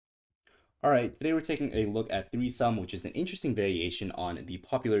All right, today we're taking a look at three-sum, which is an interesting variation on the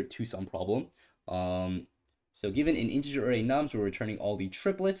popular two-sum problem. So given an integer array nums, we're returning all the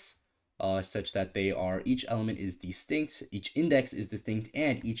triplets such that each element is distinct, each index is distinct,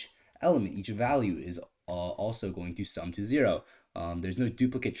 and each element, each value is also going to sum to 0. There's no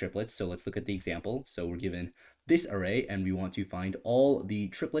duplicate triplets, so let's look at the example. So we're given this array, and we want to find all the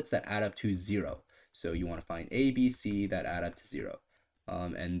triplets that add up to 0. So you want to find A, B, C that add up to 0.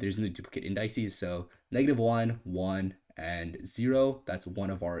 And there's no duplicate indices, so -1, 1, and 0. That's one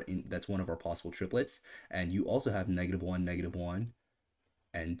of our possible triplets. And you also have -1, -1,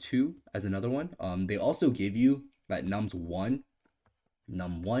 and 2 as another one. They also give you that num1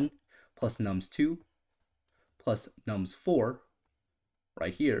 plus nums2 plus nums4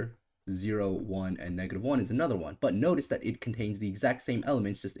 right here. 0, 1, and -1 is another one. But notice that it contains the exact same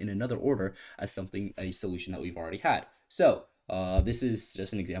elements, just in another order as a solution that we've already had. So this is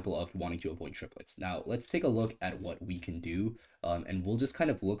just an example of wanting to avoid triplets. Now let's take a look at what we can do, and we'll just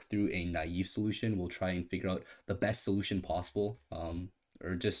kind of look through a naive solution. We'll try and figure out the best solution possible,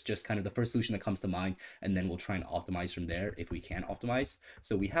 or just kind of the first solution that comes to mind, and then we'll try and optimize from there if we can optimize.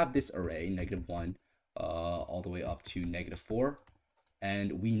 So we have this array, -1 all the way up to -4,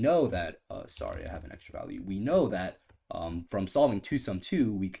 and we know that, sorry, I have an extra value. We know that from solving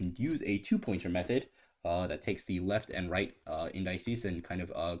 2sum2, we can use a two-pointer method that takes the left and right indices and kind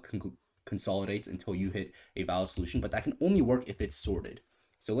of consolidates until you hit a valid solution, but that can only work if it's sorted.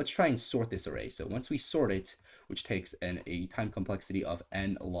 So let's try and sort this array. So once we sort it, which takes a time complexity of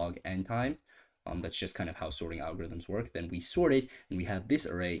n log n time, that's just kind of how sorting algorithms work. Then we sort it, and we have this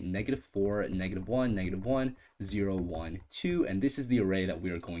array, -4, -1, -1, 0, 1, 2, and this is the array that we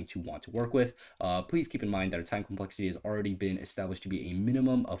are going to want to work with. Please keep in mind that our time complexity has already been established to be a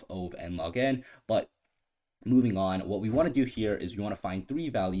minimum of O of n log n, but moving on, what we want to do here is we want to find three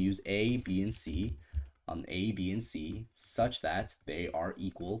values, A, B, and C, such that they are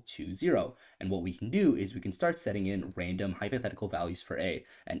equal to 0. And what we can do is we can start setting in random hypothetical values for A.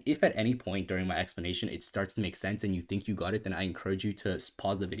 And if at any point during my explanation it starts to make sense and you think you got it, then I encourage you to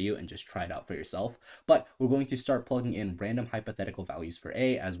pause the video and just try it out for yourself. But we're going to start plugging in random hypothetical values for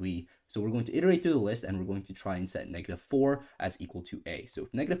A so we're going to iterate through the list, and we're going to try and set -4 as equal to A. So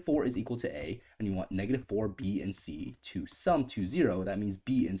if -4 is equal to A, and you want -4 B and C to sum to 0, that means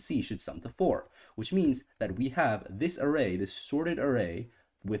B and C should sum to 4, which means that we have this array, this sorted array,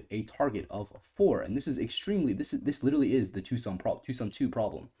 with a target of 4. And this is this literally is the two-sum-2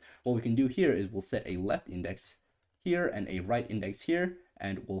 problem. What we can do here is we'll set a left index here and a right index here,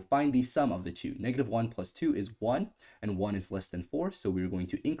 and we'll find the sum of the two. -1 plus 2 is 1, and 1 is less than 4, so we're going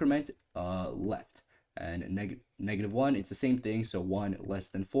to increment left. And -1, it's the same thing, so 1 less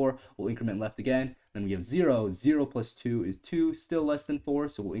than 4, we'll increment left again. Then we have 0, 0 plus 2 is 2, still less than 4,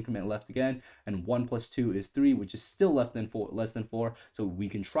 so we'll increment left again. And 1 plus 2 is 3, which is still less than 4, so we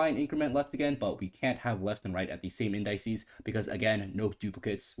can try and increment left again, but we can't have left and right at the same indices because, again, no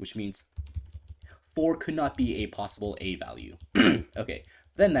duplicates, which means 4 could not be a possible A value. Okay,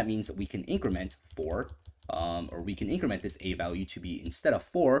 then that means that we can increment 4, or we can increment this A value to be, instead of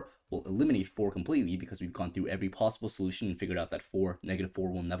 4, we'll eliminate 4 completely because we've gone through every possible solution and figured out that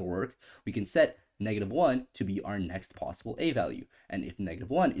 -4 will never work. We can set -1 to be our next possible A value. And if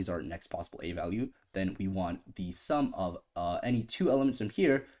 -1 is our next possible A value, then we want the sum of any two elements from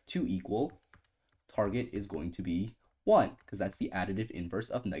here to equal, target is going to be 1, because that's the additive inverse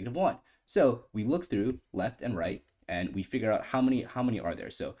of -1. So we look through left and right, and we figure out how many are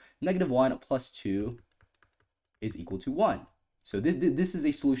there. So -1 plus 2 is equal to 1. So this is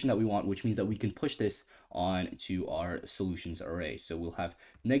a solution that we want, which means that we can push this on to our solutions array. So we'll have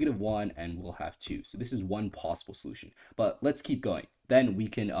 -1 and we'll have 2. So this is one possible solution. But let's keep going. Then we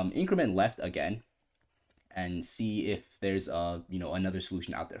can increment left again and see if there's another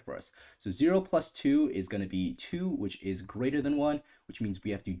solution out there for us. So 0 plus 2 is going to be 2, which is greater than 1, which means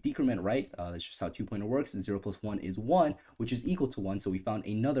we have to decrement right. That's just how two-pointer works. And 0 plus 1 is 1, which is equal to 1. So we found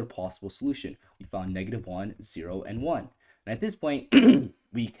another possible solution. We found -1, 0, and 1. And at this point,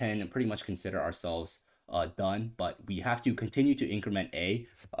 we can pretty much consider ourselves done, but we have to continue to increment A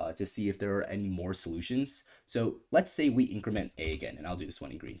to see if there are any more solutions. So let's say we increment A again, and I'll do this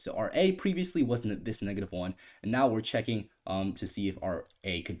one in green. So our A previously wasn't this -1, and now we're checking to see if our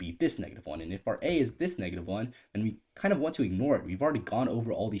A could be this -1. And if our A is this -1, then we kind of want to ignore it. We've already gone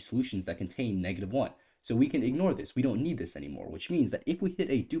over all these solutions that contain -1. So we can ignore this. We don't need this anymore, which means that if we hit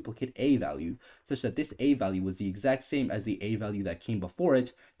a duplicate a value such that this a value was the exact same as the a value that came before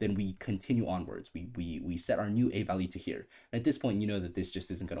it, then we continue onwards. We set our new a value to here. And at this point, you know that this just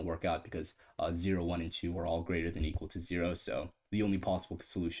isn't going to work out because 0, 1, and 2 are all greater than or equal to 0. So the only possible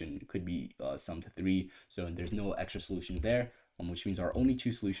solution could be sum to 3. So there's no extra solutions there. Which means our only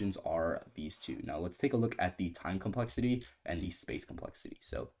two solutions are these two. Now let's take a look at the time complexity and the space complexity.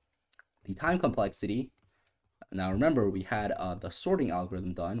 So the time complexity, now remember we had the sorting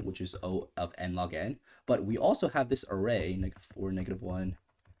algorithm done, which is O of n log n, but we also have this array, -4, -1,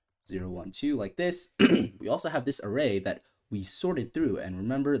 0, 1, 2, like this. We also have this array that we sorted through, and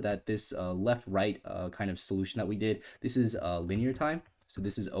remember that this left-right kind of solution that we did, this is linear time. So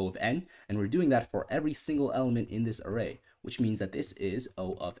this is O of n, and we're doing that for every single element in this array, which means that this is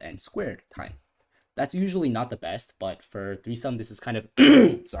O of n squared time. That's usually not the best, but for 3-sum, this is kind of,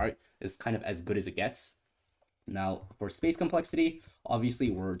 sorry, is kind of as good as it gets. Now, for space complexity,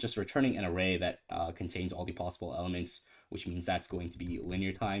 obviously, we're just returning an array that contains all the possible elements, which means that's going to be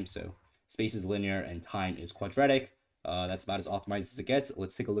linear time. So space is linear and time is quadratic. That's about as optimized as it gets.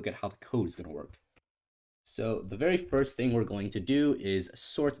 Let's take a look at how the code is going to work. So the very first thing we're going to do is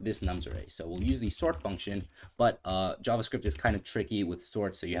sort this nums array. So we'll use the sort function, but JavaScript is kind of tricky with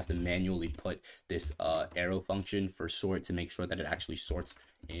sort, so you have to manually put this arrow function for sort to make sure that it actually sorts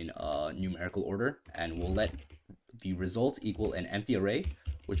in numerical order. And we'll let the result equal an empty array,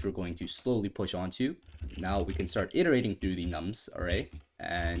 which we're going to slowly push onto. Now we can start iterating through the nums array,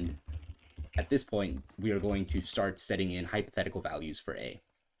 and at this point, we are going to start setting in hypothetical values for a.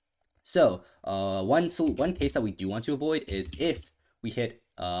 So one case that we do want to avoid is if we hit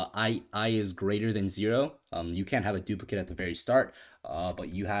I is greater than 0. You can't have a duplicate at the very start, but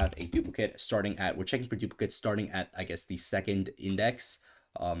you have a duplicate starting at, we're checking for duplicates starting at, I guess, the second index,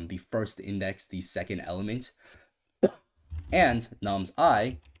 the first index, the second element, and nums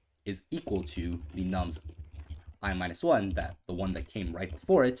I is equal to the nums I minus 1, the one that came right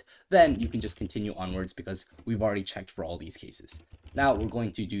before it, then you can just continue onwards because we've already checked for all these cases. Now we're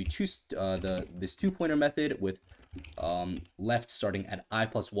going to do this two-pointer method with left starting at I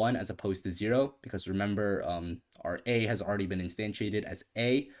plus 1 as opposed to 0, because remember our A has already been instantiated as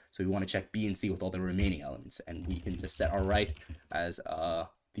A, so we want to check B and C with all the remaining elements, and we can just set our right as the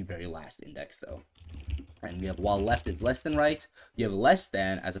very last index though. And we have while left is less than right, you have less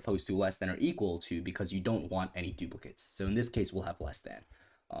than as opposed to less than or equal to because you don't want any duplicates. So in this case, we'll have less than.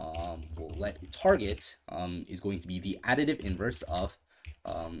 We'll let target is going to be the additive inverse of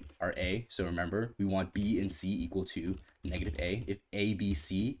our A. So remember, we want B and C equal to negative A. If A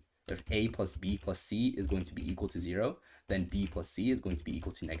plus B plus C is going to be equal to 0, then B plus C is going to be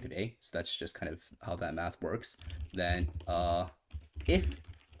equal to negative A. So that's just kind of how that math works. Then if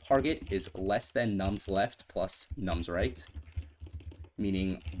target is less than nums left plus nums right,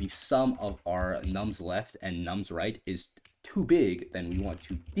 meaning the sum of our nums left and nums right is too big, then we want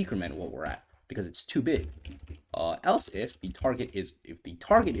to decrement what we're at because it's too big. Else if the target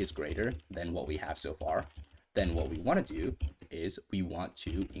is greater than what we have so far, then what we want to do is we want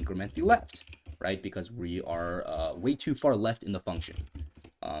to increment the left, right? Because we are way too far left in the function.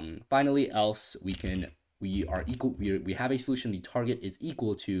 Finally, else we have a solution, the target is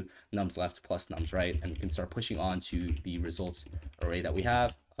equal to nums left plus nums right, and we can start pushing on to the results array that we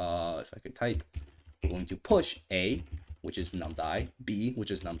have. If I could type, we're going to push A, which is nums I, B,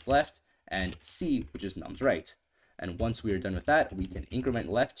 which is nums left, and C, which is nums right. And once we are done with that, we can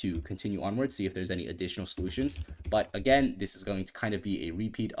increment left to continue onward, see if there's any additional solutions. But again, this is going to kind of be a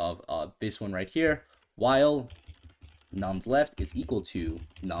repeat of this one right here, while nums left is equal to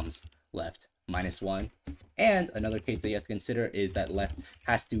nums left minus 1. And another case that you have to consider is that left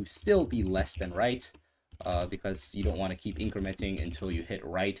has to still be less than right, because you don't want to keep incrementing until you hit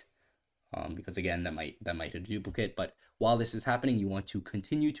right, because again, that might hit a duplicate. But while this is happening, you want to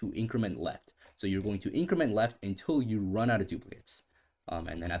continue to increment left. So you're going to increment left until you run out of duplicates.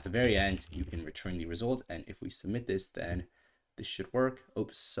 And then at the very end, you can return the result. And if we submit this, then this should work.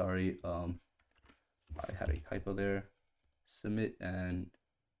 Oops, sorry. I had a typo there. Submit and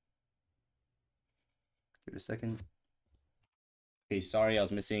give it a second. Okay, sorry,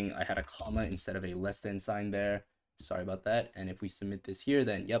 I had a comma instead of a less than sign there. Sorry about that. And if we submit this here,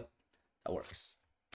 then yep, that works.